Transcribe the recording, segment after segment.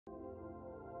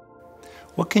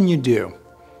What can you do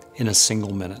in a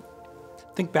single minute?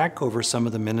 Think back over some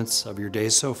of the minutes of your day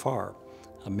so far.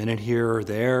 A minute here or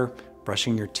there,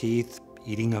 brushing your teeth,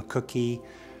 eating a cookie,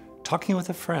 talking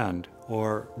with a friend,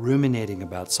 or ruminating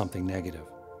about something negative.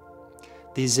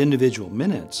 These individual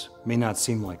minutes may not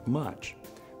seem like much,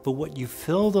 but what you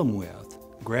fill them with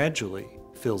gradually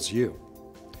fills you.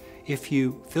 If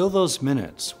you fill those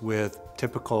minutes with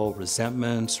typical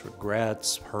resentments,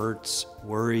 regrets, hurts,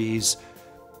 worries,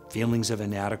 feelings of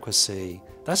inadequacy,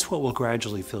 that's what will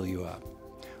gradually fill you up.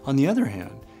 On the other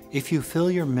hand, if you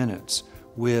fill your minutes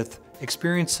with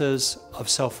experiences of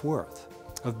self-worth,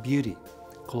 of beauty,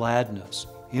 gladness,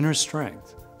 inner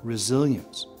strength,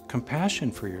 resilience, compassion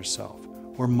for yourself,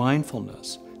 or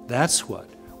mindfulness, that's what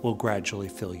will gradually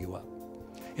fill you up.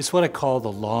 It's what I call the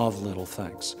law of little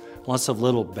things. Lots of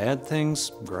little bad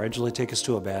things gradually take us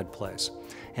to a bad place.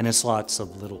 And it's lots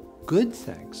of little good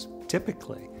things,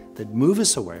 typically, that move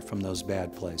us away from those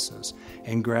bad places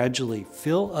and gradually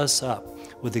fill us up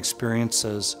with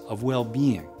experiences of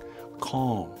well-being,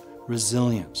 calm,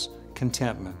 resilience,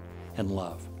 contentment, and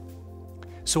love.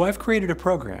 So I've created a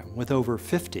program with over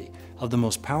 50 of the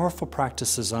most powerful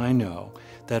practices I know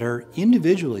that are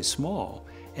individually small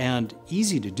and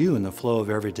easy to do in the flow of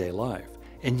everyday life,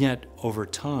 and yet over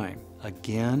time,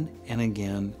 again and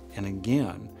again and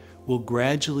again, will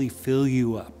gradually fill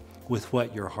you up with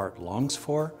what your heart longs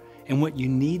for and what you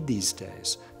need these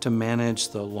days to manage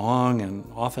the long and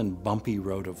often bumpy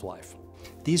road of life.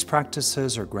 These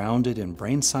practices are grounded in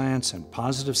brain science and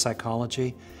positive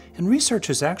psychology, and research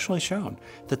has actually shown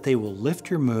that they will lift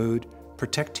your mood,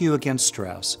 protect you against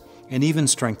stress, and even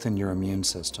strengthen your immune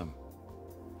system.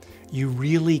 You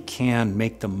really can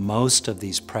make the most of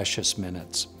these precious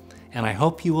minutes, and I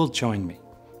hope you will join me,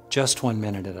 just 1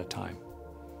 minute at a time.